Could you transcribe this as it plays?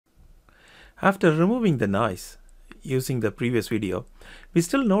After removing the noise using the previous video, we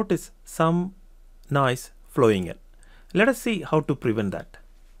still notice some noise flowing in. Let us see how to prevent that.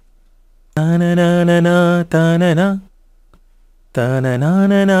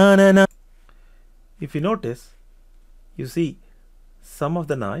 If you notice, you see some of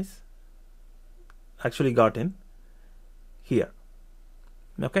the noise actually got in here.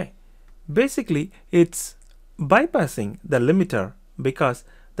 Okay, basically it's bypassing the limiter because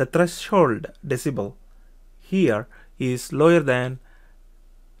the threshold decibel here is lower than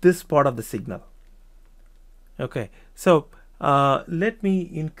this part of the signal. Okay, so let me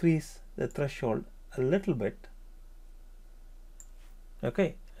increase the threshold a little bit.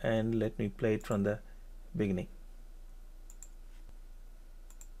 Okay, and let me play it from the beginning.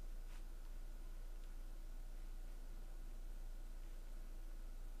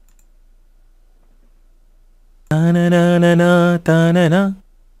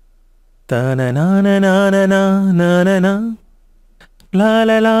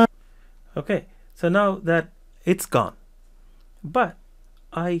 Okay, so now that it's gone, but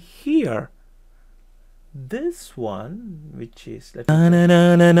I hear this one, which is this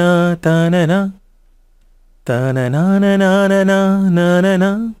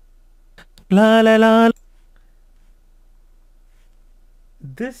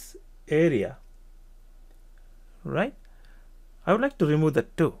area, right? I would like to remove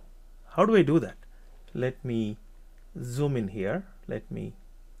that too. How do I do that? Let me zoom in here. Where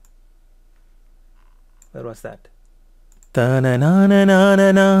was that?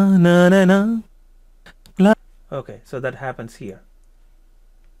 Okay, so that happens here.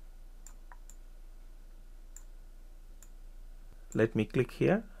 Let me click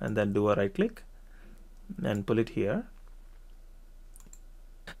here and then do a right click and pull it here.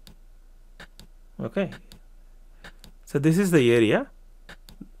 Okay, so this is the area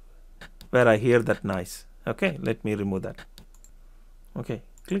where I hear that noise. Okay, let me remove that. Okay,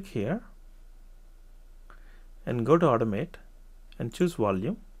 click here and go to automate and choose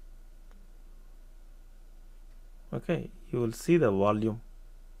volume. Okay, you will see the volume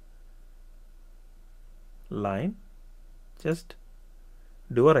line. Just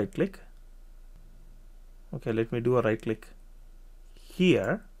do a right click. Okay, let me do a right click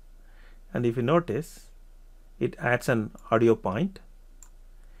here, and if you notice, it adds an audio point.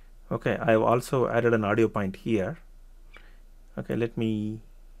 Okay, I have also added an audio point here. Okay, let me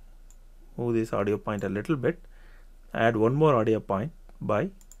move this audio point a little bit. Add one more audio point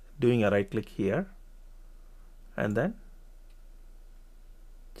by doing a right click here and then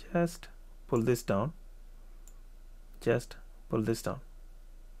just pull this down.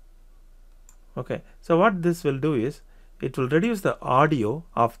 Okay, so what this will do is it will reduce the audio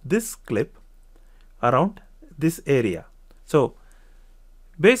of this clip around this area. So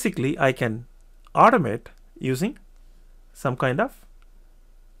basically I can automate using some kind of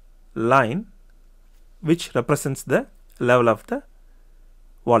line which represents the level of the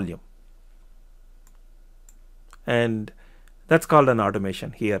volume, and that's called an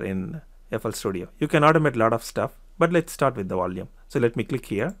automation here in FL Studio. You can automate a lot of stuff, but let's start with the volume. So let me click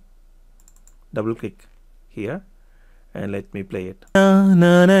here, double click here, and let me play it.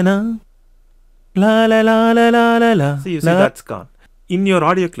 See, you see that's gone. In your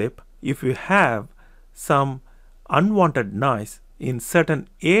audio clip, if you have some unwanted noise in certain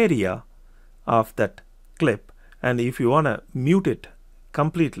area of that clip, and if you want to mute it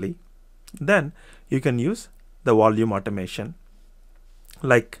completely, then you can use the volume automation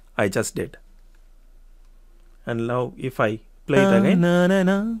like I just did. And now if I play it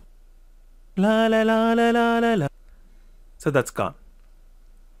again, so that's gone.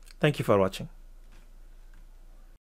 Thank you for watching.